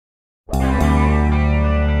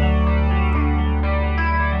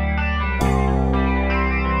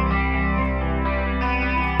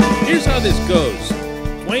how this goes.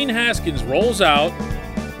 Dwayne Haskins rolls out,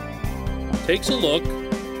 takes a look,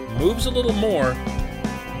 moves a little more.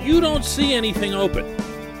 You don't see anything open.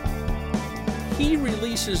 He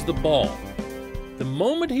releases the ball. The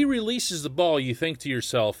moment he releases the ball, you think to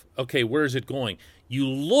yourself, okay, where is it going? You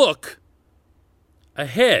look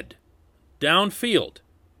ahead, downfield.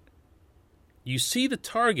 You see the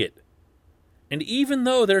target. And even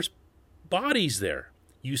though there's bodies there,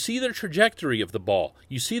 you see the trajectory of the ball,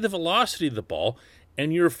 you see the velocity of the ball,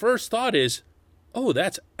 and your first thought is, oh,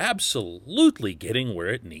 that's absolutely getting where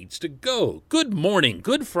it needs to go. Good morning.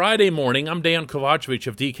 Good Friday morning. I'm Dan Kovacevic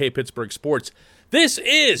of DK Pittsburgh Sports. This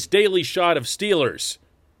is Daily Shot of Steelers.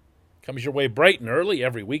 Comes your way bright and early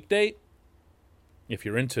every weekday. If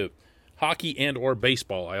you're into hockey and or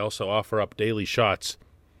baseball, I also offer up daily shots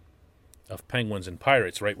of Penguins and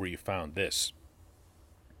Pirates right where you found this.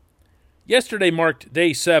 Yesterday marked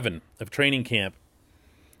day 7 of training camp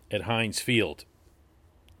at Heinz Field.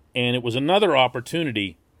 And it was another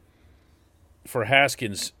opportunity for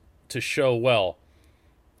Haskins to show well.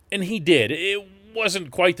 And he did. It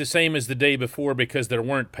wasn't quite the same as the day before because there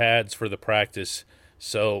weren't pads for the practice.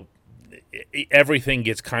 So everything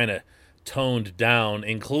gets kind of toned down,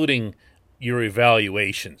 including your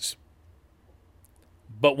evaluations.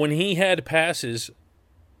 But when he had passes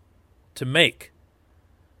to make,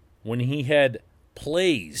 when he had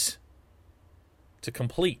plays to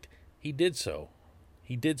complete, he did so.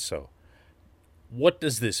 He did so. What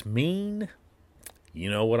does this mean?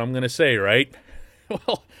 You know what I'm going to say, right?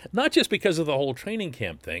 Well, not just because of the whole training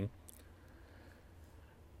camp thing,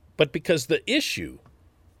 but because the issue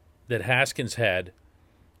that Haskins had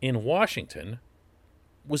in Washington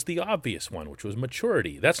was the obvious one, which was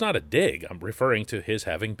maturity. That's not a dig. I'm referring to his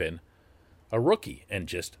having been a rookie and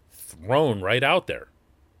just thrown right out there.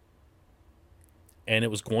 And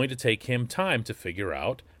it was going to take him time to figure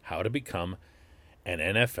out how to become an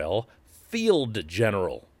NFL field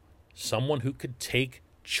general, someone who could take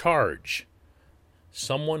charge,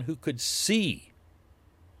 someone who could see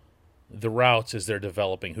the routes as they're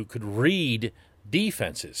developing, who could read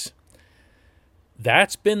defenses.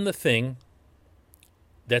 That's been the thing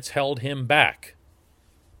that's held him back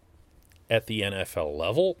at the NFL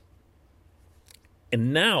level.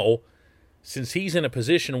 And now, since he's in a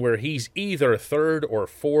position where he's either third or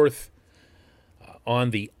fourth on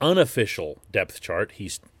the unofficial depth chart,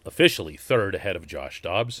 he's officially third ahead of Josh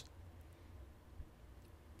Dobbs,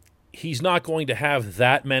 he's not going to have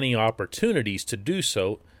that many opportunities to do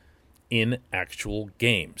so in actual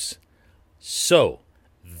games. So,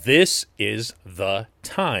 this is the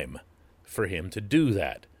time for him to do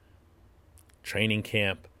that. Training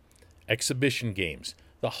camp, exhibition games,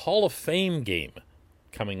 the Hall of Fame game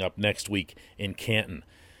coming up next week in Canton.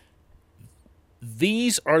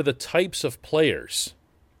 These are the types of players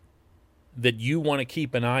that you want to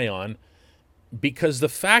keep an eye on, because the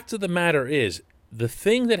fact of the matter is, the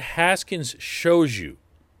thing that Haskins shows you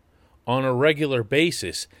on a regular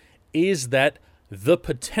basis is that the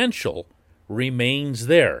potential remains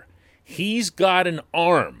there. He's got an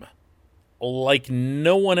arm like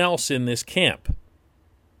no one else in this camp.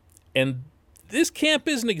 And this camp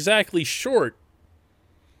isn't exactly short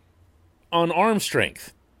on arm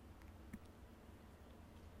strength.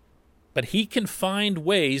 But he can find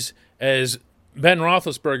ways, as Ben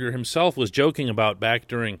Roethlisberger himself was joking about back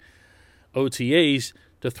during OTAs,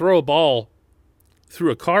 to throw a ball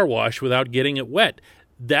through a car wash without getting it wet.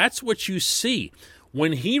 That's what you see.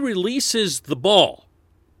 When he releases the ball,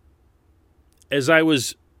 as I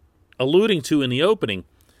was alluding to in the opening,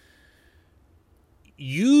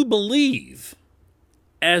 you believe,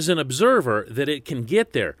 as an observer, that it can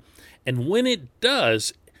get there. And when it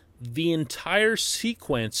does, the entire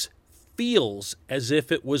sequence feels as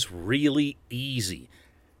if it was really easy.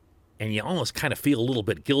 And you almost kind of feel a little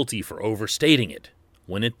bit guilty for overstating it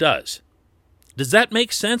when it does. Does that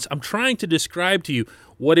make sense? I'm trying to describe to you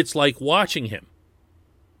what it's like watching him.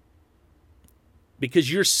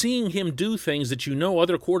 Because you're seeing him do things that you know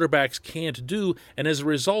other quarterbacks can't do, and as a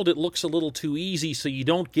result, it looks a little too easy, so you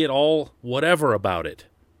don't get all whatever about it.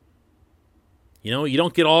 You know, you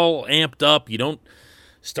don't get all amped up. You don't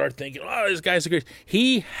start thinking, oh, this guy's a great.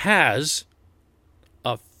 He has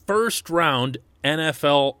a first-round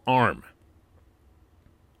NFL arm.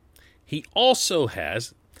 He also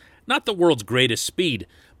has, not the world's greatest speed,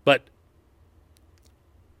 but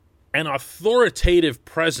an authoritative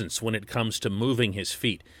presence when it comes to moving his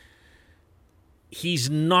feet. He's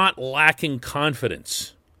not lacking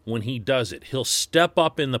confidence when he does it. He'll step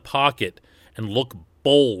up in the pocket and look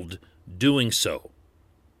bold doing so.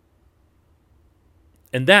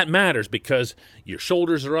 And that matters because your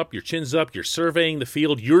shoulders are up, your chin's up, you're surveying the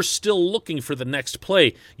field, you're still looking for the next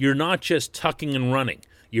play. You're not just tucking and running.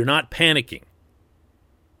 You're not panicking.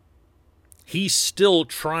 He's still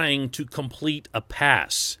trying to complete a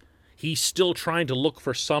pass. He's still trying to look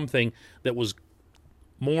for something that was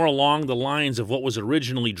more along the lines of what was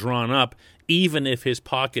originally drawn up, even if his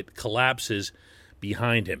pocket collapses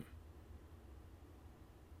behind him.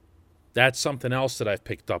 That's something else that I've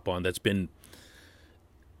picked up on that's been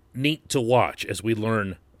neat to watch as we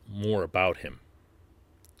learn more about him.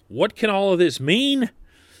 What can all of this mean?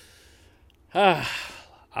 I'll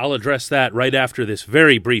address that right after this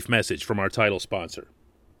very brief message from our title sponsor.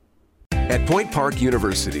 At Point Park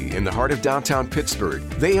University in the heart of downtown Pittsburgh,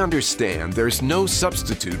 they understand there's no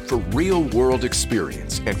substitute for real-world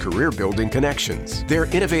experience and career-building connections. Their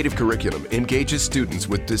innovative curriculum engages students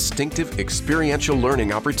with distinctive experiential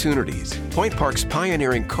learning opportunities. Point Park's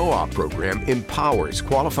pioneering co-op program empowers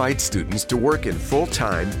qualified students to work in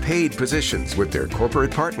full-time, paid positions with their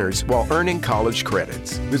corporate partners while earning college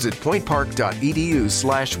credits. Visit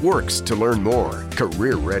pointpark.edu/works to learn more.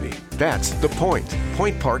 Career ready. That's the point.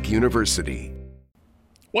 Point Park University.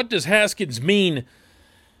 What does Haskins mean?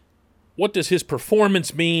 What does his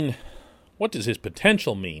performance mean? What does his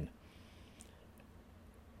potential mean?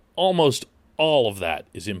 Almost all of that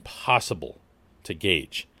is impossible to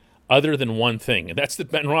gauge, other than one thing, and that's that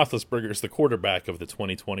Ben Roethlisberger is the quarterback of the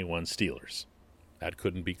 2021 Steelers. That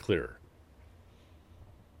couldn't be clearer.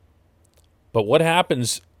 But what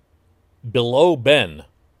happens below Ben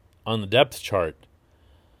on the depth chart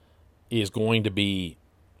is going to be,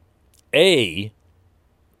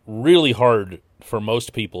 really hard for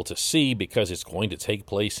most people to see because it's going to take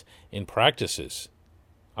place in practices.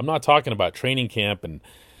 I'm not talking about training camp and,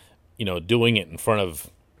 doing it in front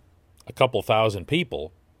of a couple thousand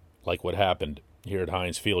people like what happened here at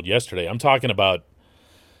Heinz Field yesterday. I'm talking about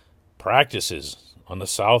practices on the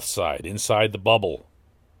south side, inside the bubble,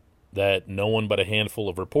 that no one but a handful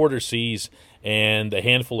of reporters sees, and the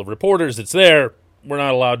handful of reporters that's there, we're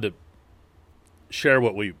not allowed to share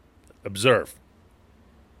what we observe.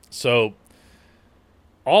 So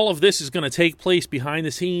all of this is going to take place behind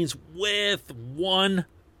the scenes with one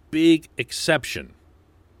big exception,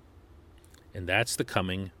 and that's the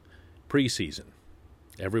coming preseason.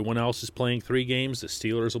 Everyone else is playing 3 games. The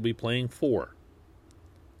Steelers will be playing 4.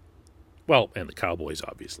 Well, and the Cowboys,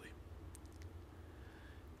 obviously.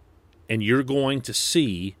 And you're going to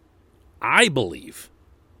see, I believe,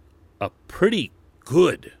 a pretty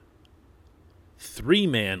good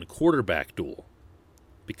 3-man quarterback duel,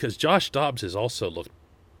 because Josh Dobbs has also looked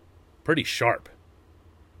pretty sharp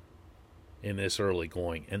in this early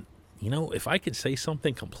going. And, if I could say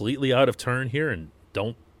something completely out of turn here and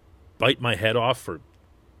don't bite my head off for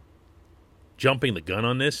jumping the gun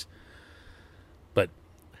on this, but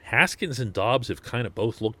Haskins and Dobbs have kind of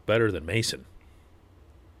both looked better than Mason.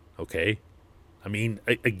 Okay? I mean,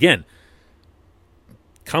 again,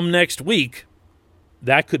 come next week,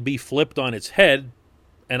 that could be flipped on its head,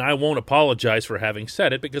 and I won't apologize for having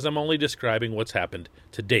said it because I'm only describing what's happened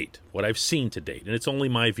to date, what I've seen to date, and it's only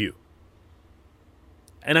my view.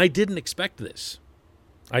 And I didn't expect this.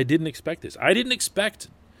 I didn't expect,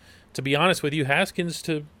 to be honest with you, Haskins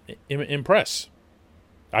to impress.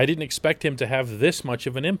 I didn't expect him to have this much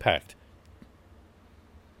of an impact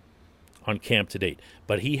on camp to date,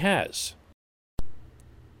 but he has.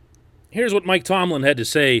 Here's what Mike Tomlin had to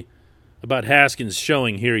say about Haskins'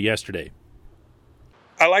 showing here yesterday.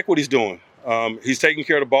 I like what he's doing. He's taking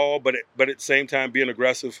care of the ball, but at the same time being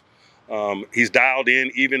aggressive. He's dialed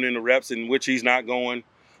in even in the reps in which he's not going.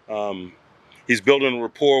 He's building a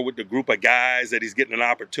rapport with the group of guys that he's getting an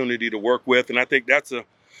opportunity to work with. And I think that's a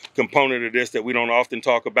component of this that we don't often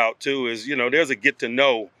talk about too is, there's a get to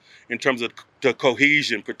know in terms of the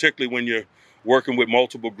cohesion, particularly when you're working with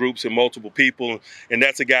multiple groups and multiple people. And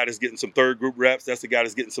that's a guy that's getting some third group reps. That's a guy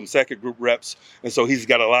that's getting some second group reps. And so he's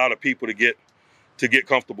got a lot of people to get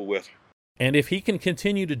comfortable with. And if he can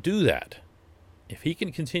continue to do that, and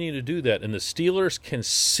the Steelers can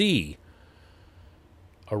see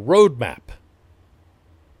a roadmap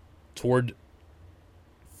toward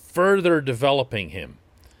further developing him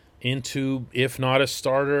into, if not a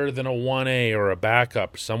starter, then a 1A or a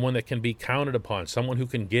backup, someone that can be counted upon, someone who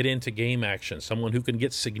can get into game action, someone who can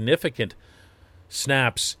get significant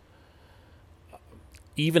snaps,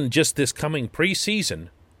 even just this coming preseason,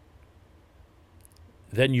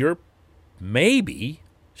 then you're maybe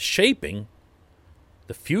shaping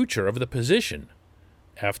the future of the position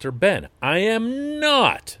after Ben. I am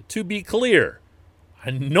not, to be clear,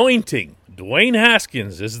 anointing Dwayne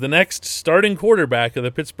Haskins as the next starting quarterback of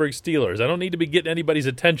the Pittsburgh Steelers. I don't need to be getting anybody's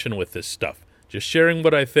attention with this stuff. Just sharing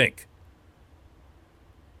what I think.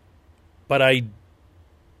 But I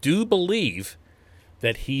do believe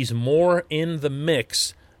that he's more in the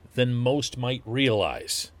mix than most might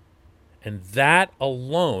realize. And that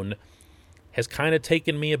alone has kind of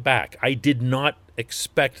taken me aback. I did not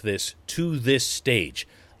expect this to this stage.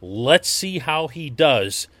 Let's see how he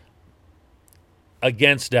does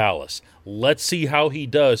against Dallas. Let's see how he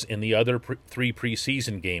does in the other three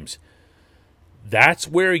preseason games. That's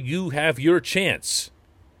where you have your chance,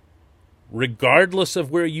 regardless of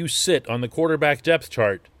where you sit on the quarterback depth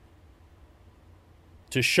chart,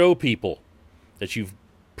 to show people that you've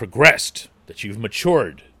progressed, that you've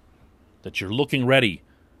matured, that you're looking ready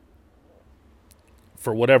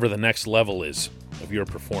for whatever the next level is of your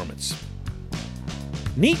performance.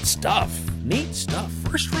 Neat stuff. Neat stuff.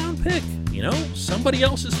 First round pick. You know, somebody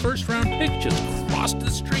else's first round pick just crossed the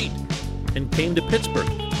street and came to Pittsburgh.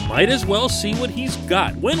 Might as well see what he's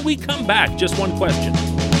got. When we come back, just one question.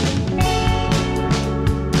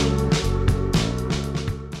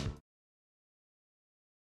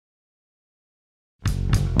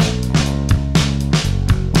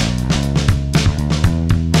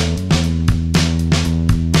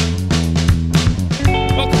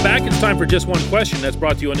 Time for Just One Question. That's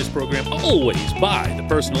brought to you on this program always by the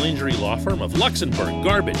personal injury law firm of Luxenberg,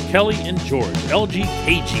 Garbett, Kelly, and George,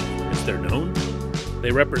 LGKG, as they're known.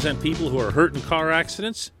 They represent people who are hurt in car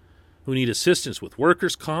accidents, who need assistance with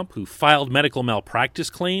workers' comp, who filed medical malpractice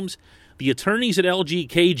claims. The attorneys at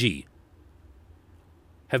LGKG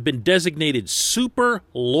have been designated super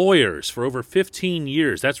lawyers for over 15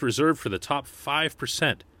 years. That's reserved for the top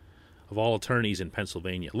 5% of all attorneys in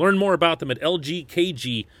Pennsylvania. Learn more about them at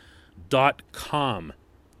lgkg.com.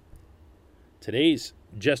 Today's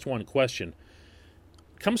Just One Question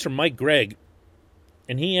comes from Mike Gregg,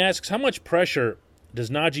 and he asks, how much pressure does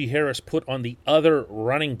Najee Harris put on the other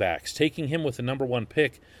running backs? Taking him with the number one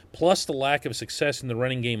pick, plus the lack of success in the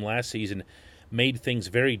running game last season, made things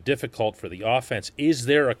very difficult for the offense. Is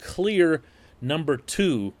there a clear number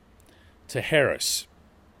two to Harris?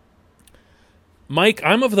 Mike,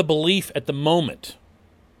 I'm of the belief at the moment,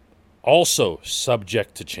 also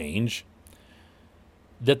subject to change,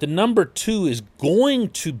 that the number two is going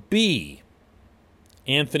to be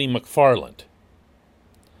Anthony McFarland.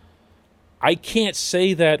 I can't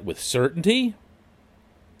say that with certainty.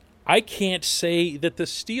 I can't say that the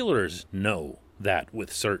Steelers know that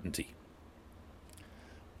with certainty.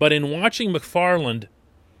 But in watching McFarland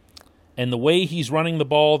and the way he's running the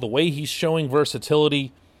ball, the way he's showing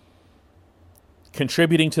versatility,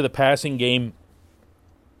 contributing to the passing game,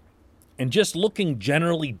 and just looking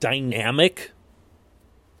generally dynamic.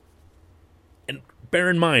 And bear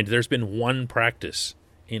in mind, there's been one practice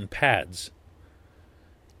in pads.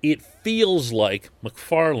 It feels like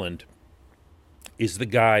McFarland is the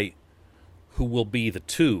guy who will be the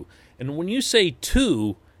two. And when you say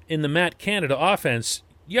two in the Matt Canada offense,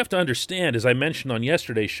 you have to understand, as I mentioned on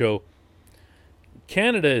yesterday's show,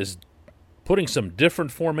 Canada is putting some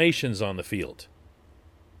different formations on the field.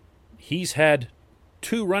 He's had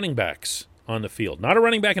two running backs on the field. Not a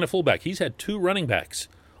running back and a fullback. He's had two running backs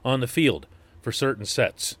on the field for certain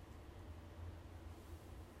sets.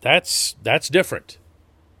 That's different.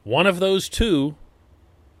 One of those two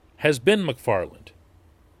has been McFarland.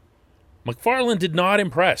 McFarland did not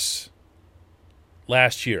impress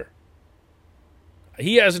last year.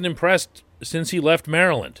 He hasn't impressed since he left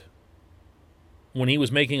Maryland, when he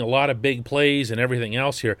was making a lot of big plays and everything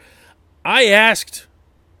else here. I asked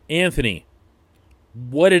Anthony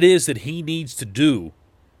what it is that he needs to do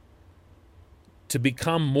to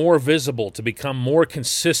become more visible, to become more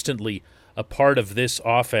consistently a part of this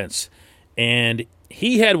offense. And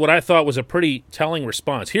he had what I thought was a pretty telling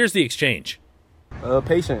response. Here's the exchange.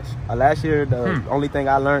 Patience. Last year, the only thing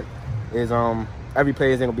I learned is every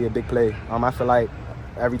play isn't going to be a big play. I feel like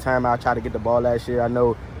every time I try to get the ball last year, I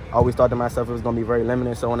always thought to myself it was going to be very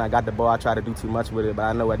limited. So when I got the ball, I tried to do too much with it. But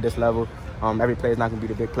I know at this level, every play is not going to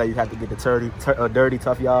be the big play. You have to get the dirty,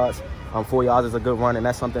 tough yards. 4 yards is a good run, and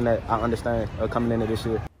that's something that I understand coming into this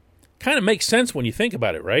year. Kind of makes sense when you think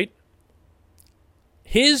about it, right?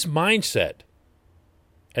 His mindset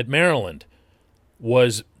at Maryland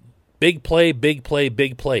was big play, big play,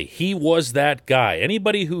 big play. He was that guy.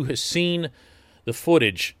 Anybody who has seen the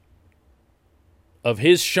footage of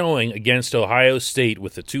his showing against Ohio State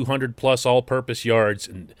with the 200-plus all-purpose yards,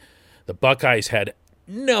 and the Buckeyes had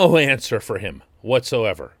no answer for him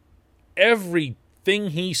whatsoever. Everything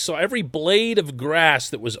he saw, every blade of grass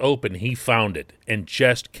that was open, he found it and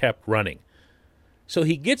just kept running. So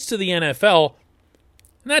he gets to the NFL,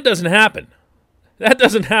 and that doesn't happen. That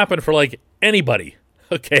doesn't happen for, anybody,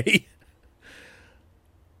 okay?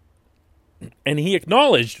 And he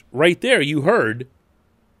acknowledged right there, you heard,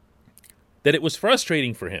 that it was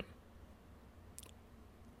frustrating for him.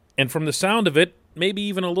 And from the sound of it, maybe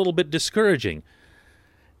even a little bit discouraging.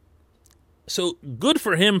 So good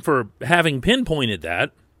for him for having pinpointed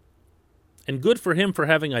that. And good for him for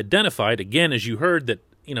having identified, again, as you heard, that,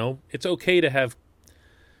 it's okay to have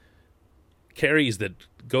carries that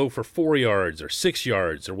go for 4 yards or 6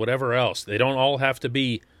 yards or whatever else. They don't all have to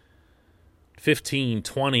be 15,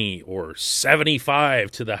 20, or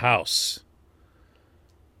 75 to the house.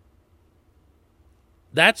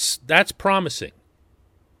 That's promising.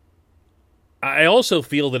 I also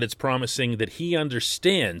feel that it's promising that he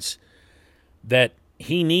understands that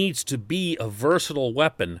he needs to be a versatile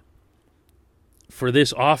weapon for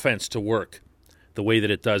this offense to work the way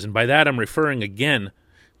that it does. And by that, I'm referring again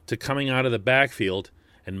to coming out of the backfield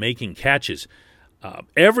and making catches.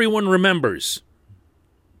 Everyone remembers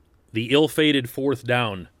the ill-fated 4th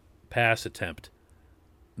down pass attempt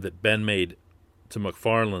that Ben made to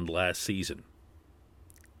McFarland last season.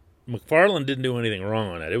 McFarland didn't do anything wrong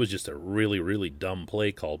on that. It was just a really, really dumb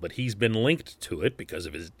play call, but he's been linked to it because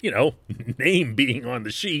of his, name being on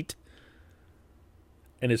the sheet,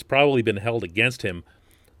 and it's probably been held against him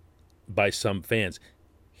by some fans.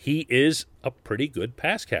 He is a pretty good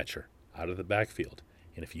pass catcher out of the backfield,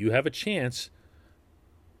 and if you have a chance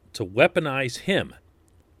to weaponize him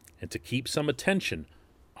and to keep some attention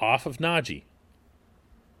off of Najee,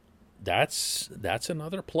 that's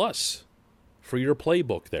another plus for your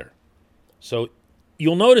playbook there. So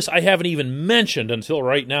you'll notice I haven't even mentioned until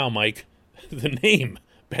right now, Mike, the name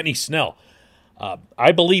Benny Snell.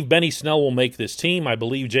 I believe Benny Snell will make this team. I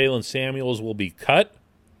believe Jalen Samuels will be cut.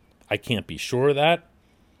 I can't be sure of that,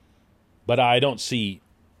 but I don't see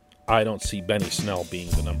Benny Snell being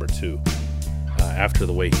the number 2 after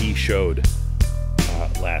the way he showed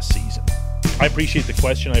last season. I appreciate the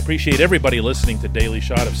question. I appreciate everybody listening to Daily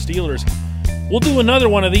Shot of Steelers. We'll do another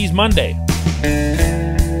one of these Monday.